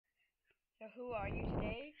So who are you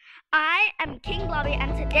today? I am King Blobby,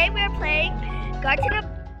 and today we are playing Garten of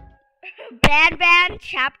BanBan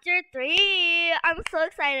Chapter 3. I'm so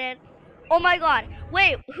excited. Oh my god.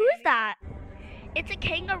 Wait, who's that? It's a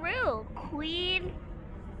kangaroo. Queen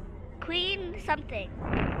something.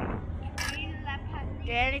 Did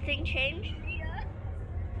anything change?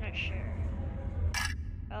 Not sure.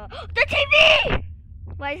 The TV!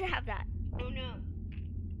 Why does it have that? Oh no.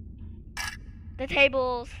 The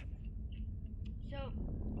tables. So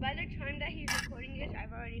by the time that he's recording this,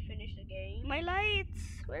 I've already finished the game. My lights.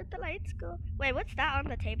 Where'd the lights go? Wait, what's that on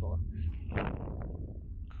the table?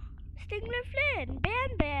 Stingler Flynn.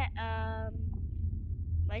 BanBan.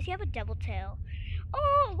 Why does he have a devil tail?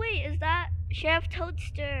 Oh, wait, is that Chef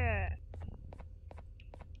Toadster?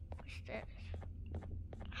 What's this?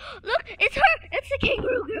 Look, it's her! It's the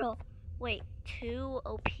kangaroo girl! Wait, 2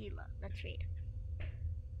 Opila. Let's read.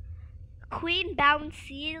 Queen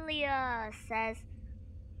BanBan says,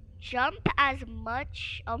 jump as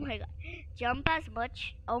much. Oh my god. Jump as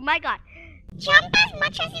much. Oh my god. Jump as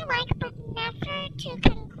much as you like, but never to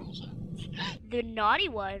conclusions. The naughty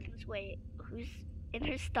ones. Wait, who's in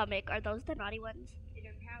her stomach? Are those the naughty ones? In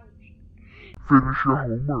her pouch. Finish your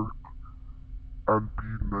homework and be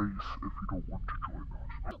nice if you don't want to join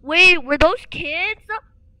us. Wait, were those kids?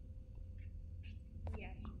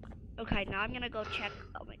 Yes. Okay, now I'm gonna go check.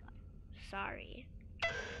 Oh my god. Sorry.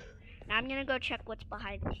 Now I'm gonna go check what's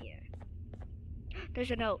behind here. There's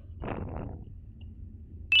a note.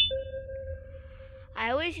 I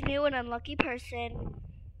always knew an unlucky person,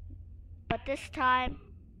 but this time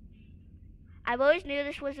I've always knew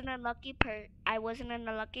this was an unlucky I wasn't an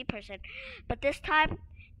unlucky person, but this time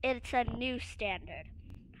it's a new standard.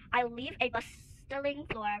 I leave a bustling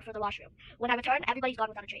floor for the washroom. When I return, everybody's gone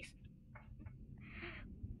without a trace.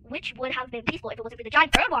 Which would have been peaceful if it wasn't for the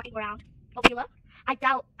giant bird walking around. Opila, I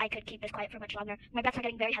doubt I could keep this quiet for much longer. My bets are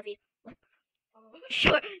getting very heavy. What?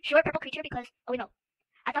 Short purple creature because, oh wait, no.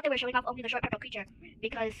 I thought they were showing off only the short purple creature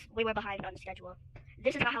because we were behind on the schedule.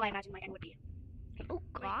 This is not how I imagined my end would be. Oh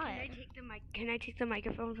god. Wait, can I take the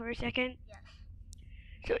microphone for a second? Yes.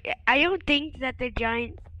 So I don't think that the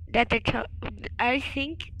giant I think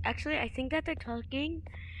that they're talking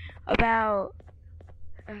about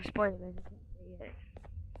spoilers.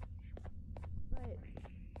 But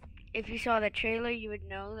if you saw the trailer, you would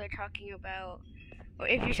know they're talking about, or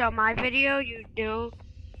if you saw my video, you'd know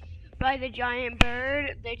by the giant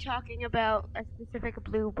bird, they're talking about a specific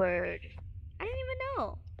blue bird. I didn't even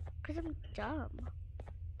know because I'm dumb.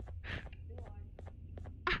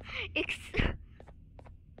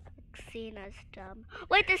 Xena's dumb.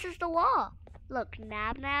 Wait, this is the wall. Look,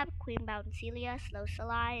 NabNab, Queen BanBan, Slow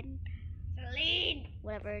Saline, Celine!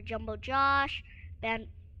 whatever, Jumbo Josh, BanBan.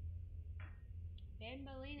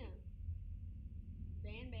 BanBan.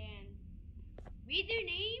 Read their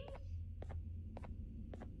names?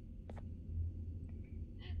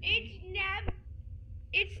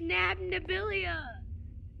 It's NabNabillia.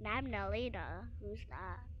 NabNabillia. Who's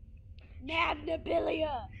that?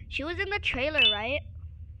 NabNabillia. She was in the trailer, right?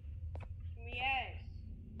 Yes.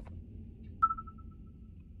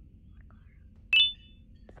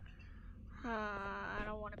 I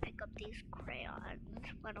don't want to pick up these crayons.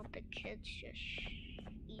 Why don't the kids just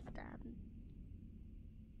eat them?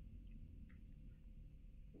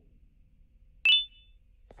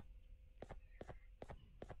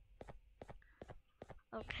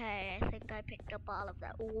 Okay, I think I picked up all of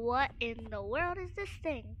that. What in the world is this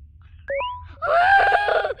thing?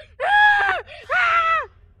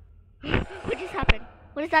 What just happened?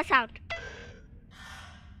 What is that sound?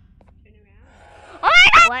 Turn around. Oh my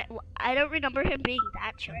god! What? I don't remember him being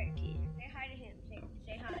that chunky. Say hi to him.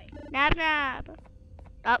 Say hi. NabNab.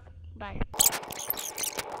 Oh, bye.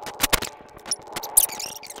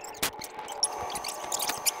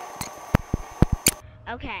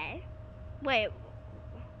 Okay. Wait.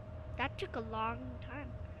 That took a long time.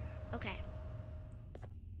 Okay.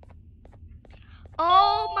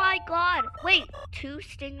 Oh my god! Wait, 2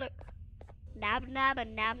 Stingler. NabNab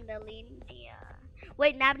and NabNabillia.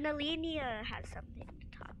 Wait, NabNabillia has something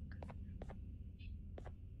to talk.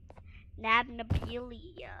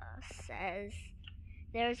 NabNabillia says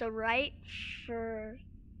there's a right for.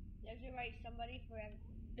 There's a right somebody for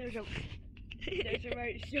everybody. There's a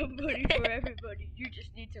right somebody for everybody. You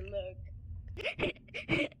just need to look.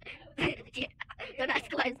 Yeah. Don't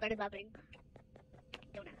ask why I started laughing.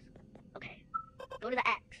 Don't ask. Okay. Go to the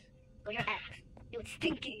X. Go to your X. It was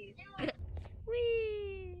stinky.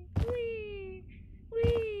 Wee, wee,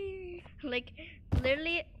 wee. Like,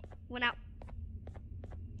 literally, when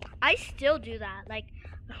I still do that. Like,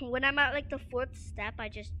 when I'm at like the 4th step, I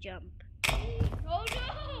just jump. Oh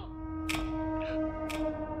no!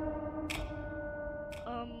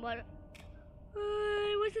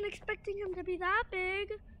 to be that big.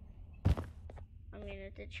 I mean,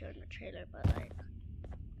 it did show in the trailer, but like,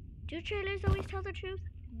 do trailers always tell the truth?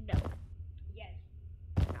 No. Yes.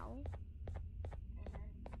 No.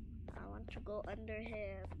 I want to go under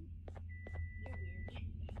him.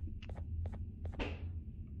 I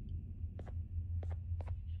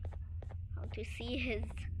want to see his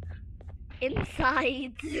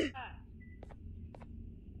insides.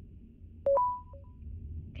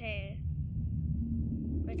 Okay.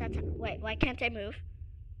 Where's that? Wait, why can't I move?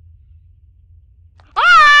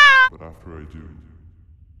 Ah! But after I do,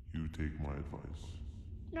 you take my advice.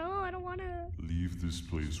 No, I don't wanna. Leave this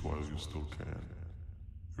place while you still can.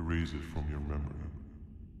 Erase it from your memory.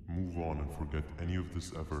 Move on and forget any of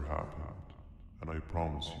this ever happened. And I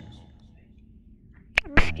promise you,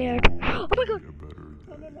 I'm scared. tomorrow Oh my will god. be a better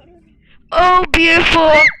day. Oh,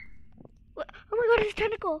 beautiful. Oh my god, his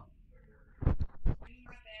tentacle.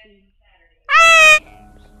 Ah!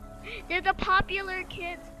 They're the popular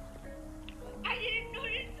kids. I didn't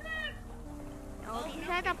notice that. Oh, these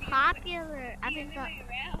are the popular. I mean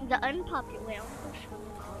the unpopular. Wait, I'm gonna show them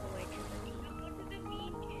all the way to the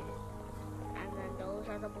team. And then those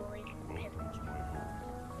are the boys. Welcome to my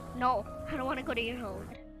home. No, I don't want to go to your home.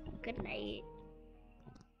 Good night.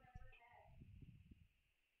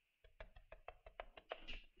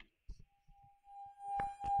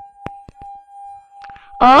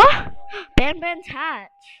 Oh, BanBan's hat.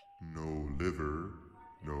 No liver,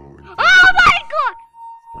 no Oh intestines, my god!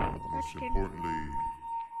 but most scared me. importantly,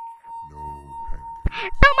 no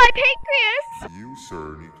pancreas. No, my pancreas! You,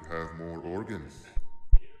 sir, need to have more organs.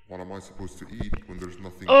 What am I supposed to eat when there's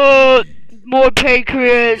nothing to eat? More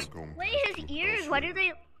pancreas. You're going to Wait, have his to look ears, why do elsewhere.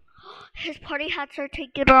 they... His party hats are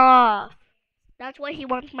taken off. That's why he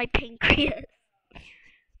wants my pancreas.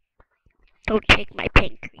 Don't take my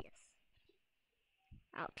pancreas.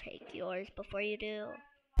 I'll take yours before you do.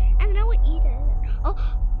 And now we eat it. Oh,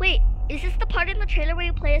 wait, is this the part in the trailer where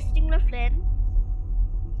you play as Stingler Flynn?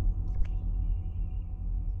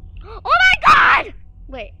 Oh my god!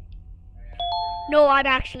 Wait. No, I'm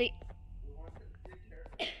actually...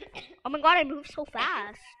 Oh my god, I move so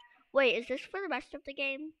fast. Wait, is this for the rest of the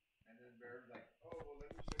game?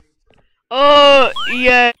 Oh,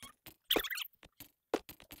 yeah.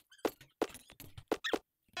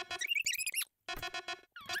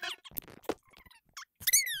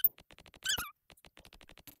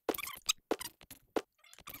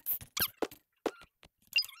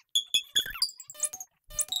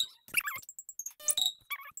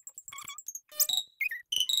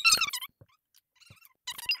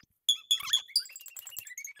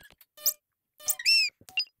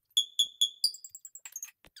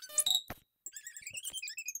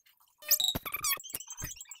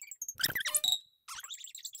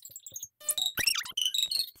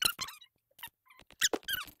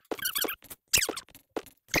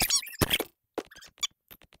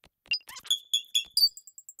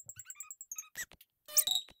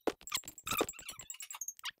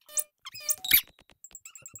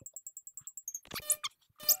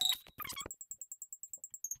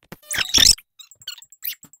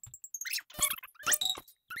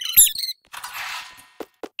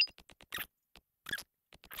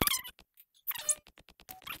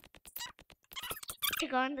 To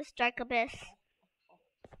go in the dark abyss.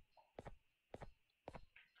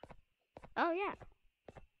 Oh yeah.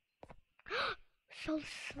 So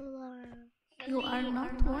slow. You are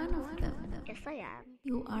not one of them. Yes, I am.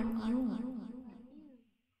 You are new.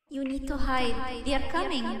 You need to hide. They are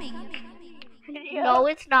coming. No,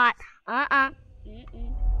 it's not.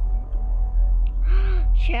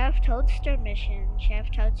 Sheriff Toadster mission. Sheriff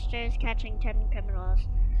Toadster is catching 10 criminals.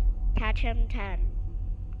 Catch him 10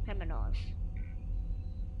 criminals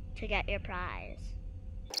to get your prize.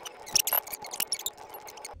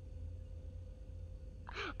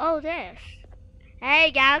 Oh, this.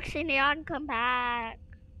 Hey, Galaxy Neon, come back.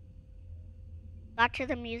 Got to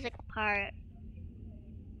the music part.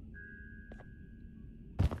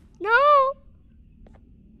 No!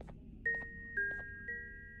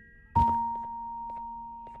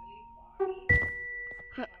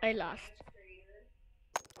 I lost.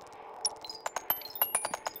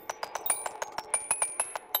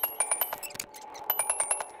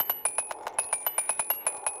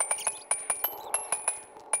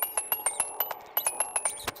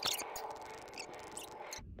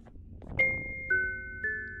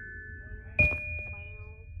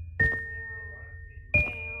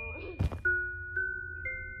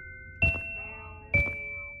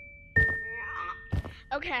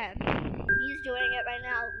 Okay, he's doing it right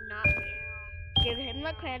now, not me. Give him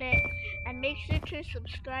the credit, and make sure to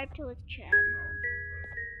subscribe to his channel.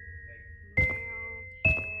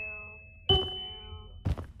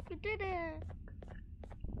 did it.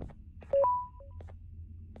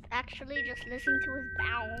 Actually, just listen to his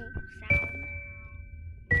bow sound.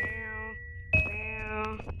 Bow,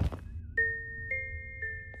 bow,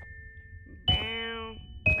 bow,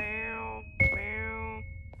 bow, bow,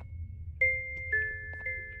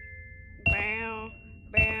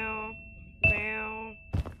 bow, bow, bow,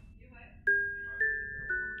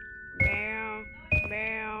 bow,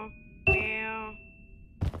 bow, bow.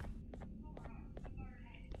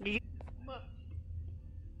 Did you?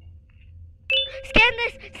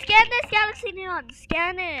 Scan this Galaxy Neon.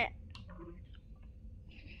 Scan it.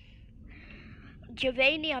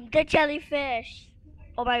 Javanium, the jellyfish.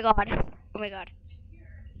 Oh my god. Oh my god.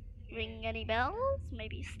 Ring any bells?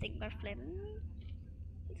 Maybe Stingler Flynn?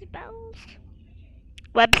 Bells?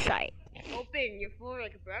 Website. Open, you're full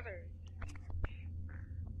like a brother.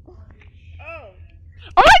 Oh.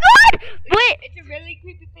 Oh my god! Wait! It's a really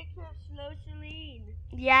creepy picture of Slow Celine.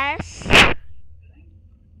 Yes.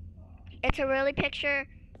 It's a really picture.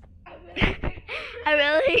 A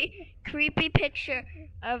really creepy picture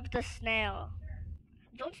of the snail.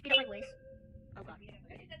 Don't speed up my voice. Oh god.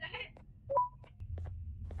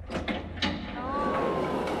 No,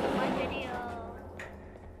 my video.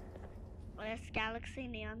 Well, this Galaxy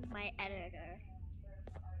Neon's my editor.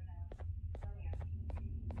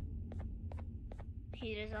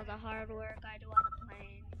 He does all the hard work, I do all the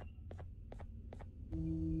playing.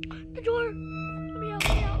 The door! Let me out,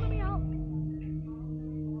 let me out, let me out.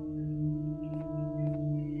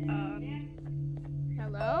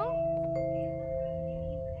 Hello?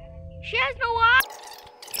 She has no